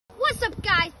What's up,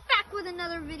 guys? Back with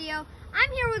another video.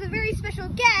 I'm here with a very special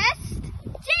guest,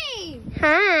 James.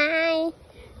 Hi.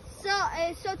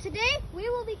 So today we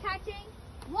will be catching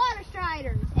water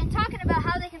striders and talking about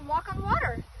how they can walk on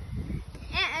water.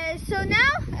 And so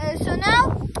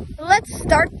now let's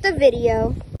start the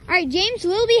video. All right, James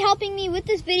will be helping me with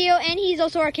this video, and he's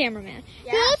also our cameraman.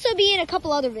 Yeah. He'll also be in a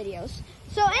couple other videos.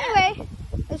 So anyway,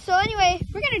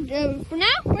 we're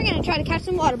gonna try to catch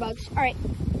some water bugs. All right,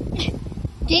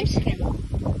 James. All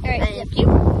right, Thank you.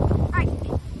 all right,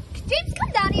 James,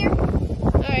 come down here.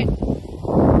 All right.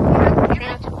 You're gonna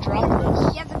have to drop this.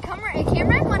 You have the camera in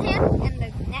one hand and the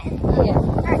net in the other. Yeah.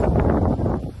 All right,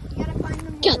 you gotta find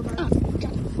the water bugs.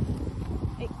 Got it.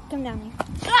 Hey, come down here.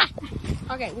 Ah!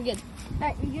 Okay, we're good. All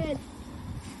right, we good.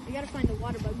 We gotta find the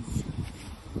water bugs.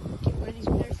 Okay, where are these?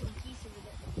 There's some geese over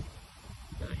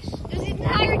there. Nice. There's an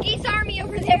entire geese army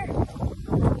over there. Yeah,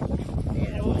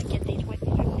 I don't want to get these wet.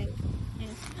 These are new.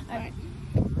 All right.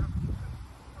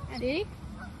 See?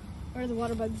 Where are the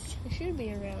water bugs? They should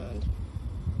be around.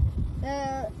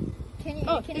 Can you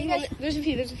There's guys? There's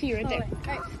a few right there. All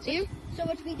right. See them? So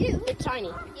what we do? They're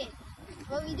tiny. Yeah.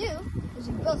 What we do is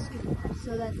we both scoop them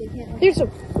so that they can't. Here's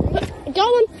some. I got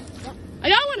one. I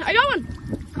got one.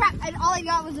 Crap! All I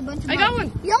got was a bunch of. I got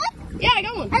one. You got one? Yeah, I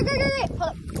got one. All right, go. Hold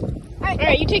up. All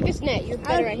right, you take this net. You're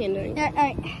better at handling. All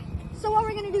right. So what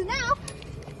we're gonna do now?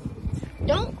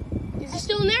 Is it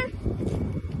still in there?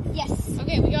 Yes.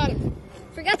 Okay, we got him.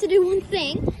 Forgot to do one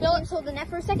thing. Hold the net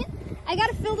for a second. I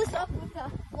gotta fill this up with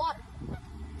water.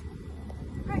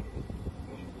 Alright.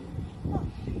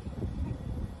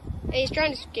 Hey, he's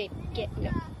trying to escape.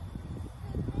 No.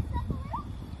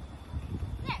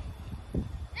 There.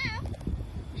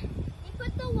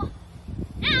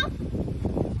 Now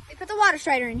we put the water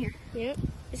strider in here. Yep.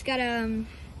 It's got oh,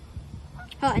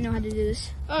 I know how to do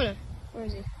this. Oh no. Where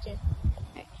is he? Okay.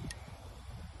 Right.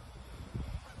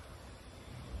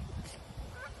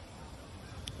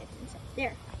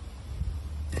 There.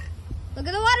 Look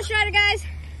at the water strider, guys.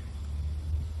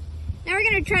 Now we're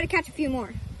gonna try to catch a few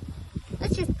more.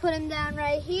 Let's just put them down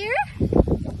right here.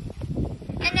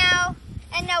 And now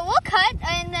we'll cut,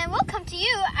 and then we'll come to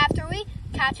you after we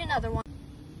catch another one.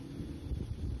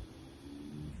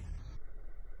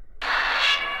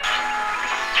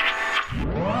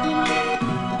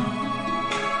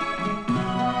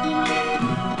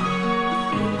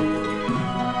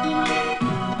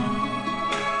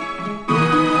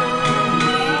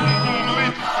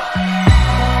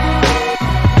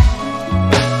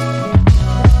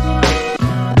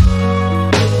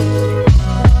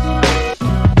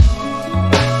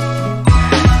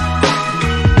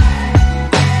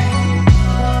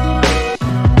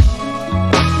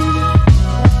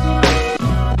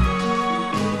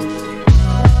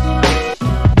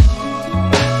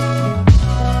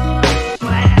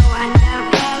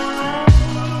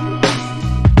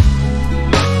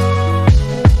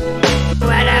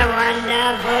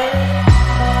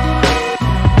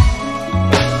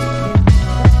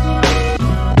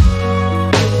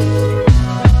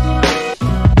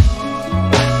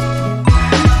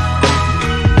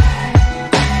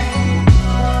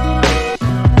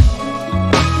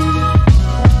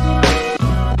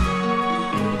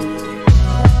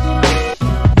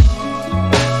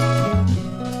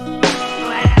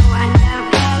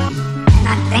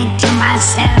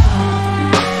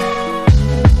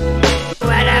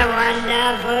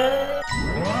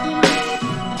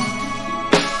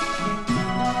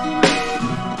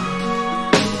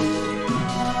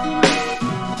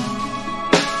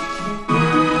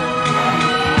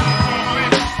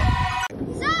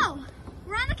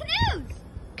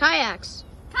 Kayaks.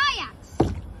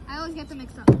 I always get them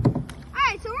mixed up.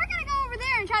 Alright, so we're gonna go over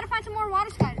there and try to find some more water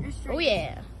striders. Oh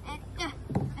yeah. And,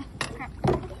 crap.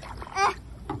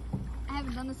 I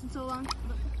haven't done this in so long.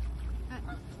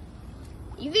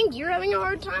 You think you're having a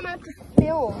hard time after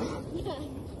film? Yeah.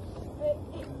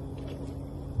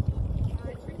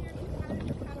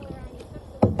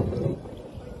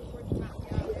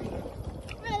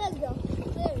 Let's go.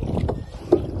 There we go.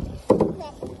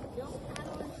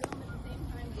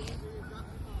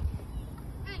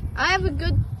 I have a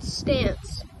good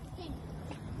stance.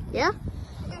 Yeah?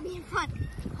 I gotta be in front.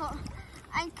 Oh,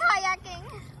 I'm kayaking.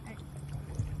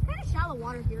 Kind of shallow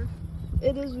water here.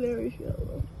 It is very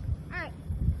shallow. Alright.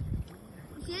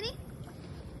 You see any?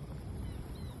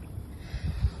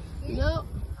 No.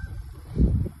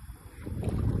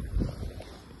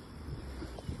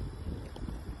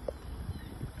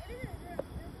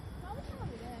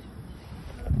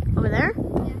 Over there? Yeah.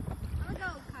 I'm gonna go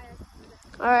kayak.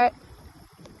 Alright.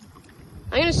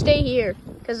 I'm gonna stay here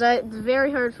because it's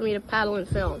very hard for me to paddle and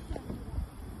film.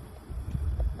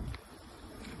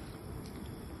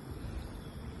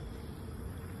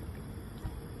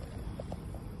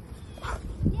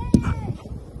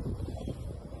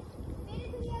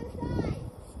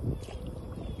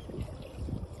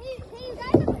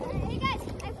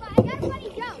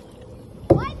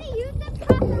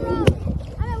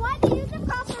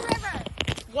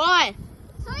 Why?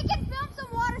 So we can film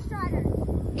some water striders.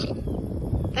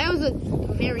 That was a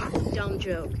very dumb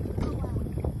joke. Oh, wow.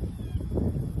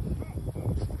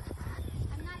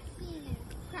 I'm not seeing any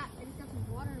crap. I just got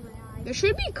some water in my eye. There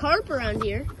should be carp around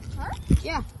here. Carp?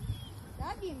 Yeah.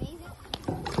 That'd be amazing.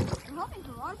 I'm hoping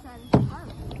for water striders and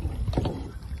carp.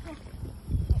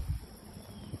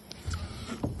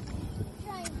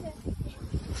 Trying to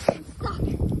stop.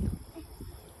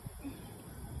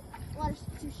 Water's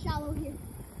too shallow here.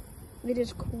 It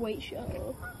is quite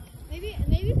shallow. Maybe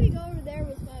if we go over there,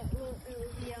 it will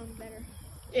be better.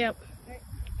 Yep. Alright,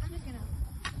 I'm just gonna.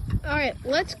 Alright,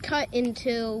 let's cut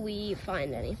until we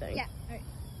find anything. Yeah. Alright.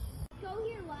 Go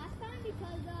here last time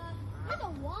because there's a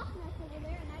wasp nest over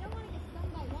there, and I don't want to get stung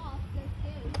by wasps. They're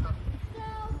scary. So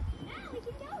now we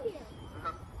can go here,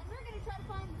 and we're gonna try to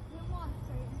find the water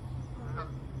striders.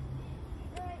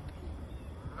 Alright.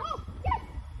 Oh yes! I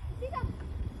see them.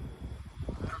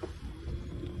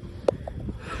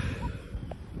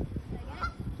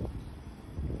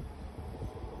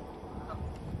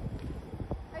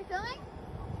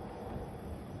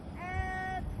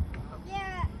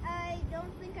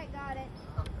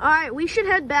 Alright, we should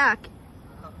head back.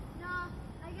 No,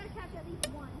 I gotta catch at least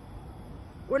one.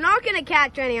 We're not gonna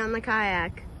catch any on the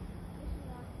kayak.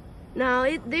 No,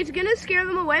 it's gonna scare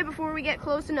them away before we get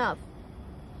close enough.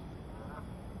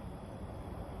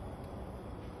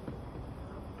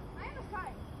 I almost caught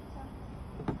it.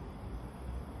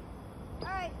 So.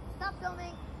 Alright, stop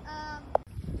filming.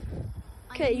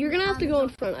 Okay, you're gonna have to go in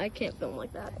front. I can't film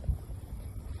like that.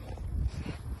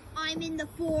 I'm in the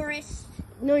forest.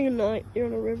 No, you're not. You're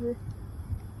on a river.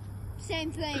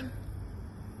 Same thing.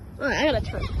 Alright, I gotta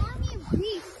turn. Look at that army of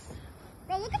geese.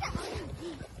 Bro, look at that army of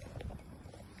geese.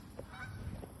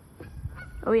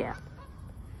 Oh yeah.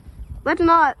 Let's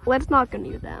not go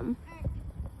near them. Right.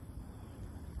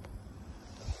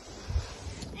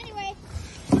 Anyway,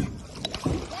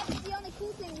 that's the only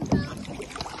cool thing we found.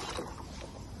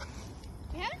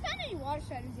 We haven't found any water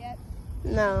striders yet.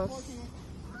 No. Unfortunately.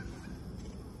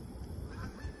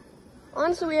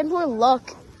 Honestly, we had more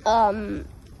luck,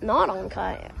 not on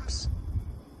kayaks.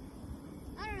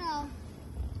 I don't know.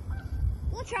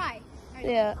 We'll try. All right.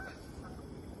 Yeah.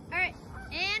 All right,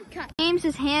 and cut. James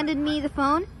has handed me the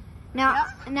phone. Now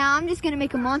I'm just gonna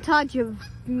make a montage of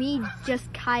me just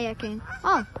kayaking.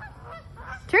 Oh,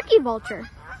 turkey vulture.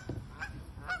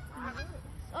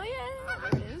 Oh yeah,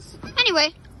 there it is.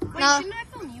 Anyway, Wait, no, shouldn't I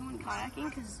film you in kayaking?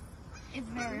 Because it's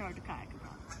very hard to kayak.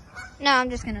 no, I'm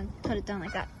just gonna put it down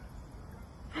like that.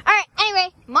 All right. Anyway,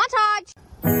 montage.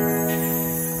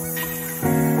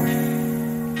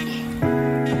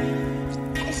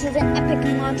 This is an epic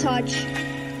montage.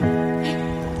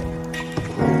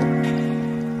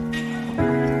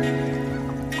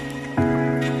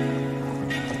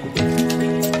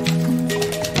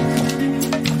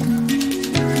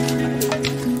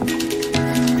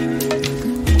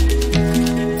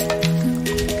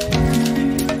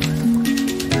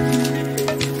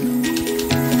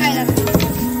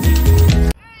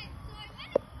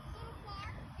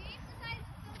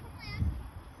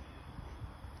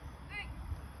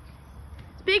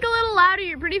 Speak a little louder,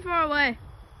 you're pretty far away.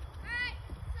 Alright,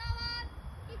 so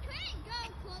he couldn't go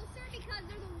closer because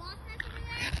there's a wasp nest over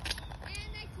there,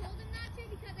 and I told him not to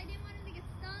because I didn't want him to get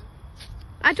stung.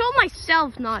 I told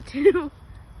myself not to. Alright,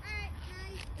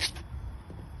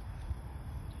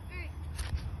 alright.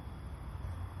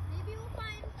 Maybe we'll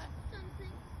find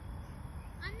something.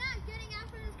 I'm not getting out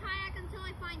from this kayak until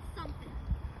I find something.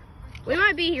 We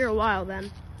might be here a while then.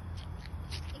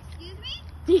 Excuse me?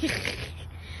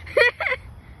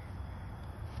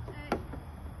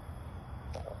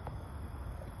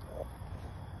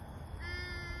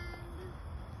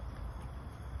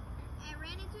 I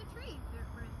ran into a tree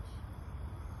branch.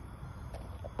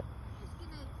 Just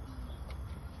gonna be.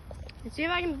 Let's see if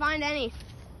I can find any.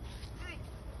 Alright.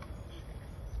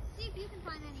 See if you can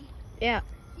find any. Yeah.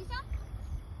 See some?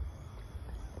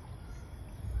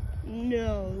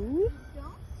 No. You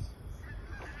don't?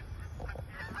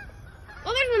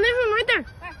 Oh, there's one right there.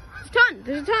 Where?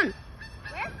 There's a ton.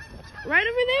 Where? Right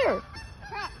over there.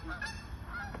 Crap.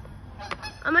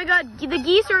 Oh my god, the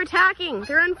geese are attacking.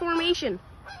 They're in formation.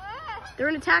 Ah. They're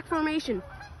in attack formation.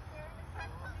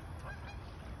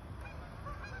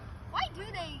 Why do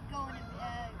they go in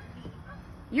a bee?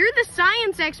 You're the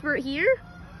science expert here.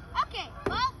 Okay,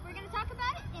 well, we're going to talk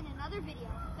about it in another video.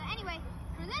 So anyway,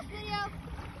 for this video...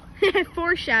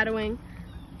 Foreshadowing.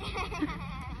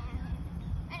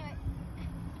 Anyway.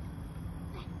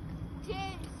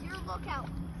 James, your lookout.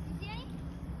 You see any?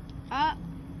 I'm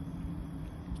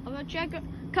gonna check.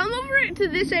 Come over to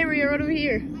this area right over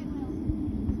here. I will.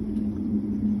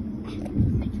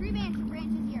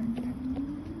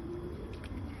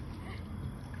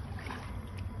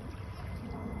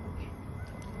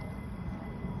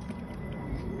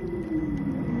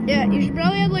 Yeah, you should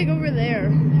probably head like over there.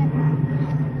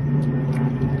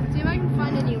 See if I can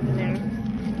find any over there.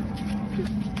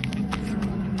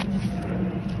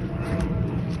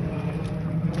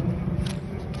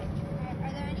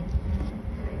 Are there any?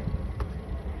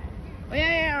 Oh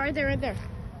yeah, right there.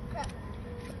 Got a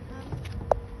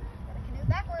canoe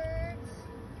backwards.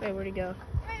 Wait, where'd he go?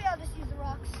 Maybe I'll just use the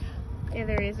rocks. Yeah,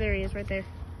 there he is, right there.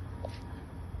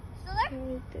 Still there?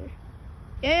 Right there.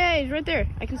 Yeah, he's right there.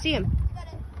 I can see him. Got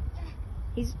it.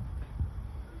 He's.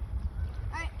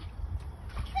 Alright.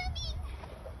 Coming.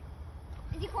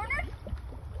 Is he cornered?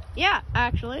 Yeah,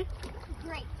 actually.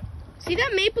 Great. See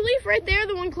that maple leaf right there,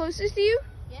 the one closest to you?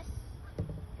 Yes.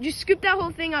 Just scoop that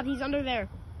whole thing up. He's under there.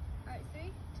 Alright, 3,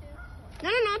 2,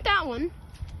 1. No, not that one.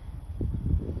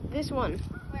 This one.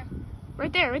 Where?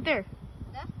 Right there.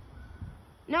 That?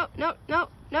 No,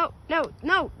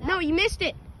 you missed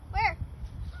it. Where?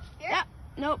 Here? Yeah,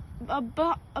 no,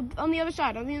 on the other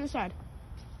side,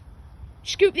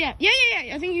 Scoop, yeah,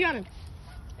 I think you got him.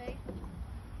 Okay.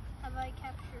 Have I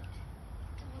captured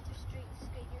the water straight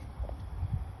here?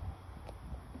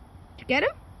 Did you get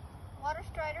him? Water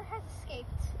strider has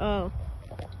escaped. Oh.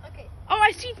 Okay. Oh,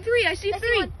 I see three. I see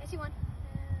one.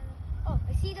 Oh,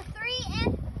 I see the 3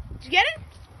 and... Did you get it?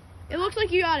 It looks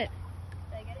like you got it.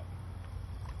 Did I get it?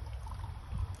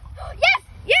 Yes!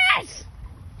 Yes!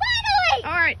 Finally!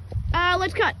 All right,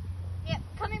 let's cut. Yep,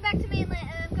 coming back to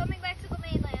mainland. Coming back to the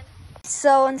mainland.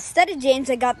 So instead of James,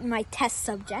 I got my test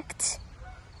subject.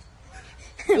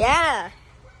 Yeah.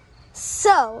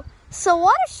 So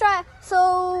water strider.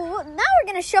 So now we're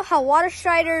gonna show how water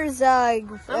striders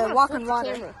walk on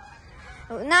water.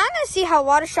 Now I'm gonna see how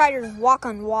water striders walk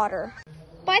on water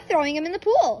by throwing them in the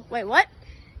pool. Wait, what?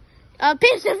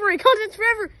 Pants forever, cause it's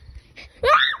forever.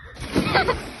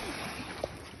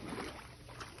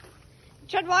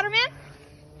 Tread water, man.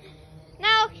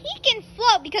 Now he can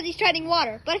float because he's treading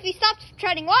water, but if he stops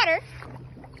treading water,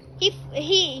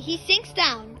 he sinks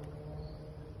down.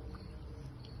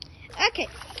 Okay,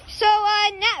 so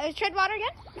now tread water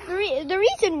again. The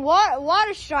reason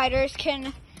water striders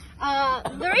can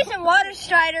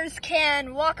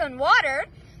walk on water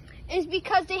is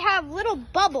because they have little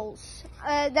bubbles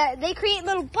that they create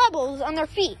little bubbles on their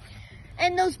feet,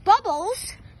 and those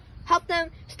bubbles help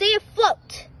them stay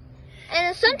afloat.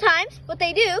 And sometimes what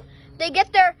they do, they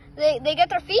get their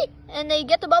feet and they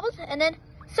get the bubbles, and then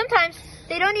sometimes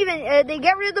they don't even they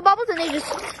get rid of the bubbles and they just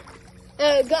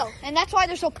go, and that's why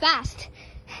they're so fast.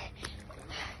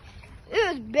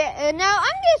 Now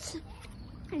I'm just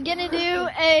gonna do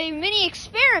a mini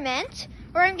experiment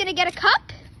where I'm gonna get a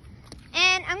cup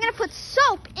and I'm gonna put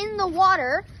soap in the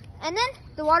water, and then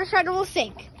the water strider will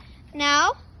sink.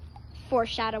 Now,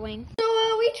 foreshadowing.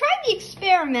 So we tried the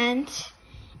experiment,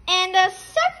 and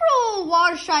several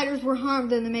water striders were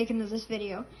harmed in the making of this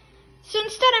video. So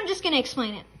instead, I'm just going to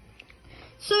explain it.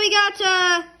 So we got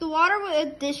the water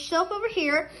with dish soap over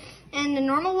here, and the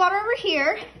normal water over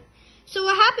here. So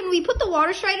what happened? We put the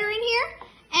water strider in here,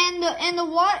 and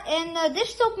the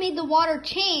dish soap made the water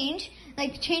change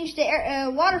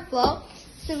the water flow.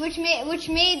 So which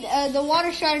made the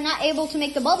water strider not able to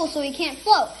make the bubble, so he can't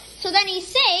float. So then he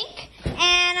sank,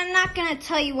 and I'm not gonna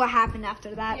tell you what happened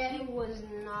after that. Yeah, it was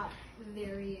not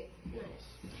very nice.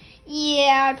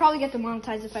 Yeah, I'd probably get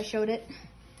demonetized if I showed it.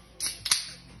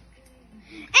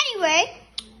 Anyway,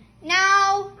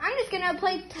 now I'm just gonna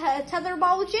play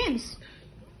tetherball with James.